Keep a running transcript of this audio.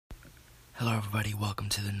Hello everybody, welcome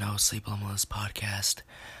to the Nosleep, Limitless podcast.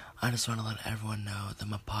 I just want to let everyone know that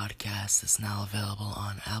my podcast is now available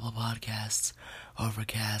on Apple Podcasts,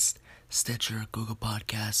 Overcast, Stitcher, Google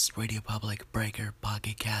Podcasts, Radio Public, Breaker,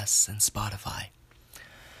 Pocket Casts, and Spotify.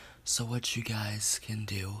 So what you guys can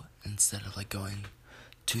do, instead of going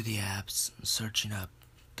to the apps, searching up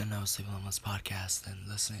the Nosleep, Limitless podcast and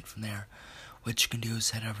listening from there, what you can do is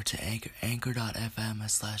head over to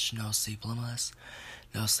anchor.fm/NoSleepLimitless.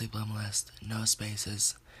 No Sleep Limitless, no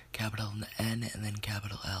spaces, capital N and then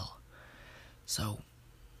capital L. So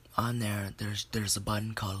on there's a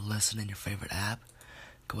button called Listen in your favorite app.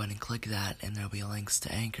 Go ahead and click that, and there'll be links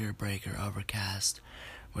to Anchor, Breaker, Overcast,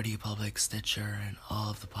 Radio Public, Stitcher, and all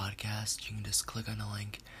of the podcasts. You can just click on the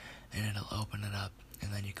link, and it'll open it up,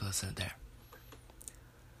 and then you can listen there.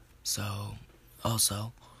 So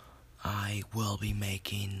also, I will be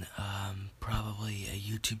making probably a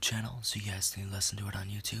YouTube channel, so you guys can listen to it on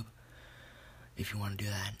YouTube if you want to do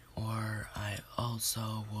that. Or I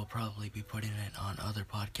also will probably be putting it on other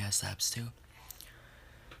podcast apps too.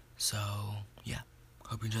 So, yeah.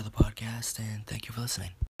 Hope you enjoy the podcast, and thank you for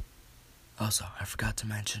listening. Also, I forgot to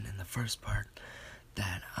mention in the first part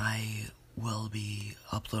that I will be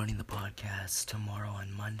uploading the podcast tomorrow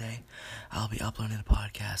on Monday. I'll be uploading the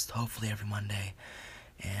podcast hopefully every Monday.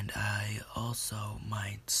 And I also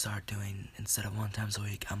might start doing, instead of 1 time a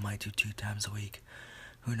week, I might do 2 times a week.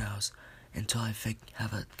 Who knows? Until I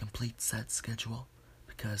have a complete set schedule.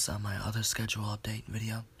 Because on my other schedule update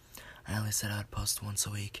video, I only said I'd post once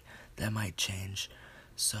a week. That might change.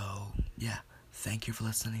 So, yeah. Thank you for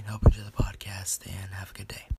listening. Hope you enjoy the podcast, and have a good day.